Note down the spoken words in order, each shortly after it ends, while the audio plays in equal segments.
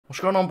What's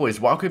going on, boys?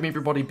 Welcome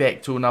everybody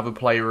back to another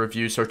player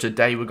review. So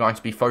today we're going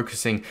to be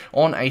focusing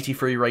on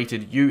 83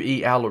 rated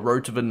UEL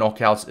Road to the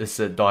Knockouts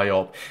Issa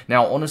Diop.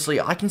 Now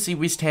honestly, I can see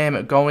West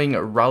Ham going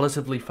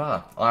relatively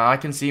far. I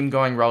can see him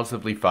going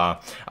relatively far.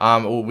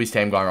 Or West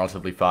Ham going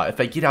relatively far. If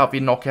they get out the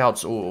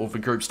knockouts or the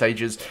group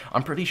stages,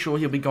 I'm pretty sure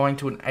he'll be going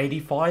to an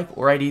 85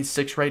 or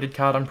 86 rated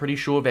card. I'm pretty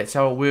sure that's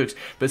how it works.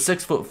 But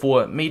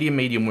 6'4",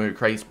 medium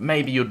work rates.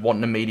 Maybe you'd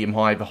want a medium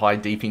high, the high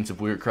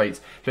defensive work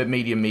rates, but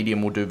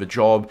medium will do the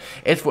job.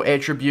 As for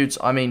attributes,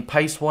 I mean,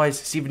 pace-wise,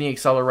 70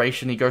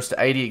 acceleration, he goes to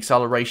 80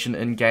 acceleration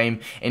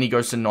in-game, and he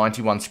goes to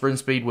 91 sprint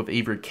speed with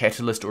either a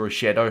catalyst or a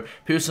shadow.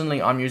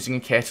 Personally, I'm using a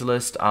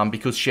catalyst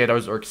because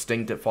shadows are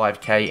extinct at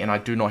 5k, and I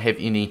do not have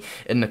any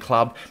in the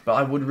club, but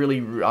I would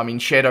really,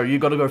 shadow, you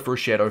got to go for a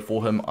shadow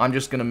for him. I'm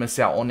just going to miss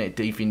out on that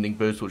defending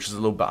boost, which is a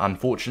little bit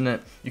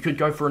unfortunate. You could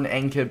go for an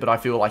anchor, but I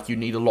feel like you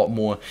need a lot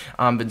more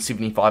than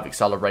 75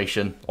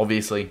 acceleration.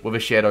 Obviously, with a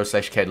shadow /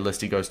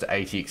 catalyst, he goes to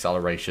 80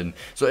 acceleration.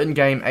 So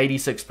in-game,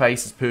 86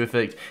 pace is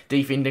perfect.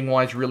 Defending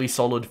wise, really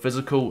solid.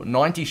 Physical,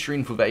 90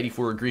 strength with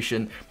 84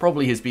 aggression,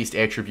 probably his best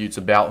attributes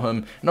about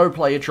him. No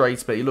player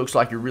traits, but he looks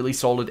like a really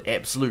solid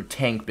absolute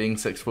tank, being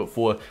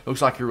 6'4".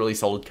 Looks like a really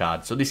solid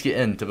card. So let's get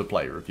into the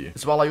player review.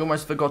 As well, I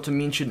almost forgot to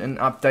mention an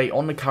update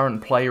on the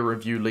current player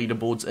review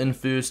leaderboards. In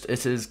first,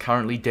 it is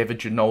currently David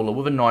Ginola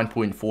with a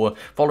 9.4,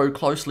 followed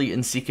closely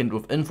in second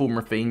with Inform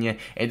Rafinha,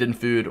 and in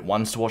third,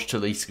 Ones to Watch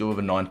Talisca with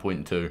a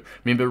 9.2.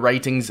 Remember,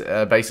 ratings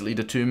are basically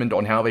determined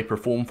on how they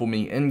perform for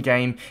me in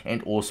game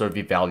and also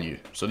their value.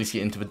 So let's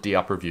get into the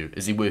Diop review.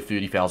 Is he worth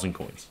 30,000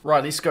 coins?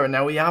 Right, let's go.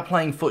 Now we are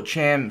playing foot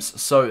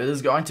champs, so it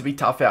is going to be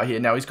tough out here.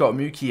 Now he's got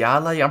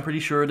Mukiele, I'm pretty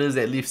sure it is,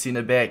 at left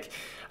centre back.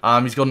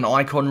 He's got an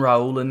Icon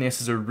Raul in there.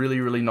 This is a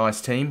really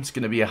nice team. It's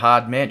going to be a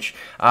hard match.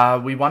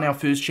 We won our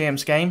first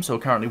champs game, so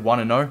we're currently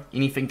 1-0.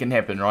 Anything can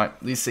happen, right?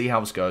 Let's see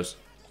how this goes.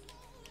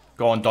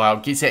 Go on,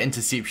 Diop, gets that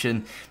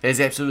interception. That's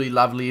absolutely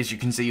lovely. As you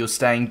can see, you're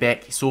staying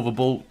back. He saw the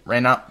ball,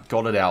 ran up,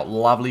 got it out.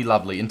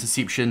 Lovely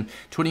interception.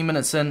 20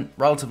 minutes in,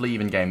 relatively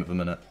even game at the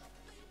minute.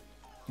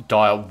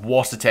 Diop,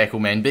 what a tackle,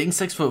 man. Being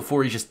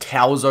 6'4", he just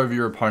towers over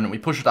your opponent. We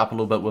push it up a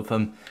little bit with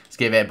him. Let's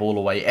get that ball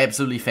away.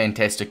 Absolutely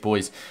fantastic,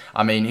 boys.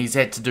 I mean, he's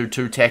had to do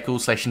 2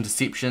 tackles /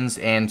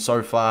 interceptions, and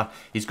so far,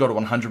 he's got a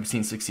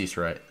 100% success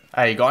rate.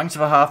 Hey, going to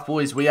the half,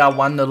 boys, we are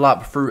 1-0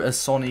 up through a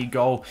Sonny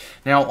goal.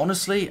 Now,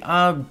 honestly,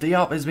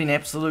 Diop has been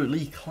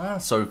absolutely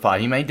class so far.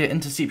 He made that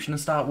interception to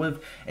start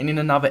with, and then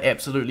another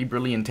absolutely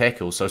brilliant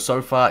tackle.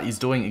 So far, he's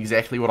doing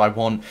exactly what I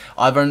want.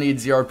 I've only had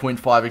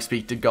 0.5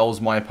 expected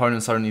goals. My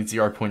opponent's only had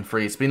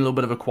 0.3. It's been a little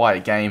bit of a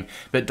quiet game,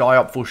 but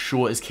Diop for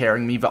sure is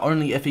carrying me. The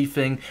only iffy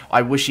thing,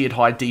 I wish he had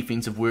high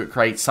defensive work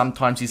rate.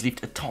 Sometimes he's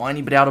left a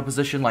tiny bit out of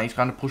position, like he's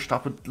kind of pushed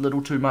up a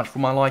little too much for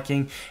my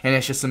liking, and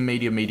that's just some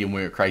medium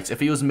work rates.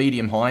 If he was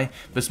medium high,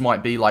 this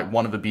might be like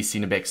one of the best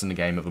centre backs in the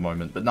game at the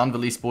moment. But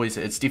nonetheless, boys,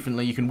 it's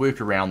definitely, you can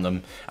work around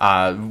them,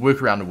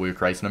 work around the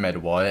work rates no matter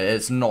what.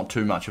 It's not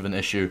too much of an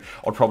issue.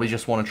 I'd probably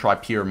just want to try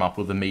pair him up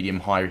with a medium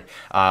high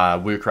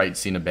work rate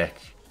centre back.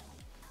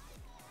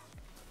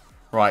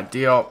 Right,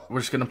 Diop,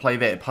 we're just going to play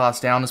that pass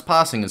down. His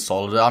passing is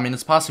solid. I mean,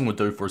 his passing would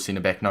do for a centre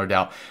back, no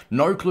doubt.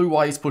 No clue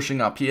why he's pushing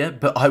up here,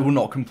 but I will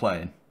not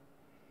complain.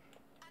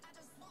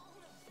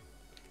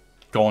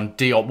 Go on,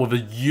 Diop with a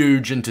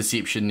huge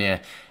interception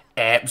there.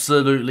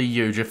 Absolutely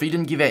huge. If he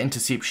didn't give that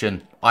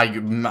interception, I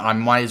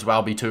might as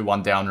well be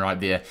 2-1 down right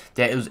there.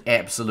 That is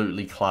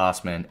absolutely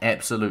class, man.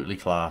 Absolutely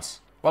class.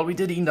 Well, we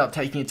did end up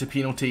taking it to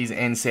penalties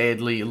and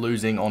sadly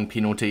losing on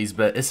penalties,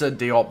 but Issa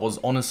Diop was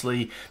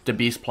honestly the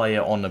best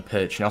player on the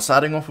pitch. Now,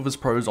 starting off with his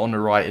pros on the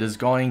right, it is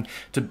going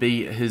to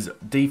be his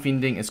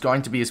defending, it's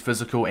going to be his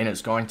physical, and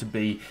it's going to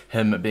be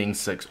him being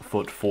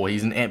 6'4".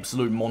 He's an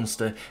absolute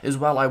monster. As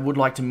well, I would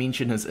like to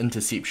mention his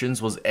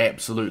interceptions was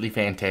absolutely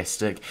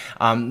fantastic.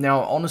 Now,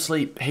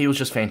 honestly, he was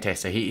just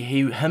fantastic.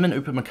 Him and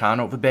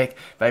Upamecano at the back,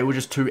 they were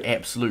just 2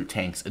 absolute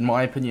tanks. In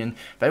my opinion,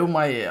 they were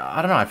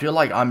I don't know, I feel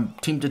like I'm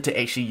tempted to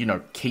actually, you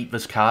know, keep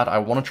this card. I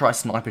want to try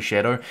Sniper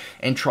Shadow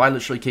and try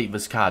literally keep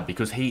this card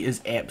because he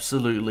is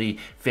absolutely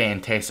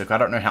fantastic. I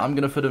don't know how I'm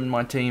going to fit him in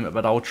my team,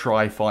 but I'll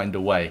try find a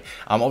way.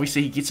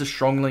 Obviously, he gets a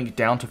strong link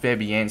down to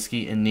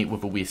Fabianski in net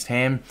with a West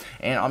Ham,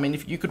 and I mean,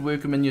 if you could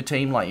work him in your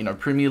team, like, you know,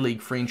 Premier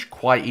League French,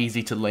 quite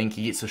easy to link.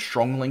 He gets a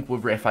strong link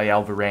with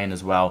Raphael Varane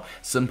as well.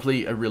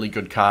 Simply a really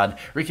good card.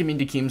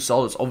 Recommended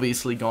Kemsol, it's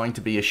obviously going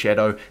to be a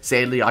Shadow.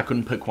 Sadly, I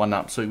couldn't pick one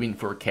up, so he went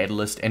for a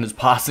Catalyst, and his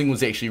passing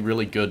was actually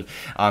really good.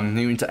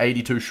 He went to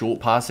 82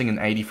 short passing and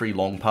 83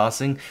 long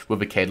passing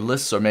with a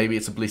Catalyst, so maybe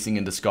it's a blessing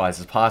in disguise.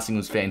 His passing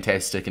was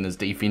fantastic and his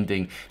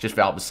defending just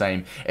felt the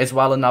same. As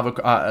well, another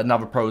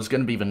pro is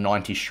going to be the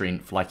 90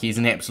 strength. Like, he's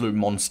an absolute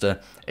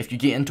monster. If you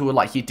get into it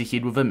like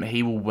head-to-head with him,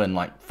 he will win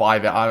like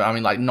 9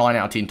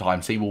 out of 10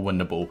 times he will win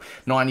the ball.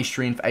 90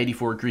 strength,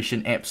 84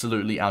 aggression,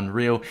 absolutely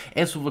unreal.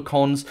 As for the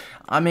cons,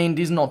 I mean,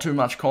 there's not too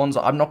much cons.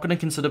 I'm not going to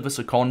consider this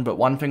a con, but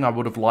one thing I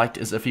would have liked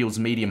is if he was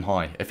medium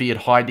high. If he had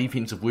high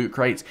defensive work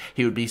rates,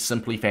 he would be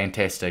simply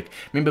fantastic.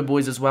 Remember,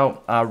 boys, as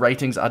well.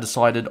 Ratings are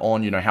decided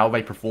on, you know, how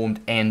they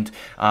performed and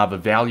the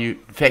value.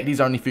 The fact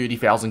he's only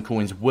 30,000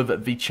 coins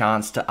with the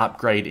chance to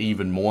upgrade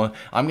even more,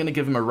 I'm going to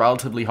give him a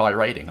relatively high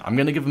rating. I'm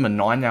going to give him a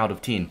 9 out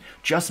of 10.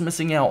 Just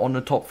missing out on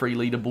the top 3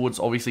 leaderboards.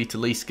 Obviously,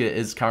 Talisca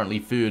is currently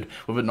third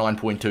with a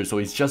 9.2, so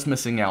he's just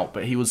missing out,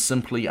 but he was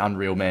simply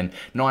unreal, man.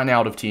 9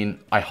 out of 10.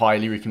 I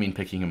highly recommend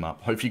picking him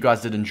up. Hope you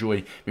guys did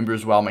enjoy. Remember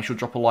as well, make sure to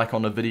drop a like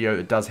on the video.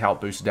 It does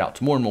help boost it out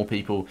to more and more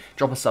people.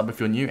 Drop a sub if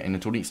you're new, and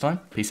until next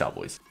time, peace out,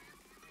 boys.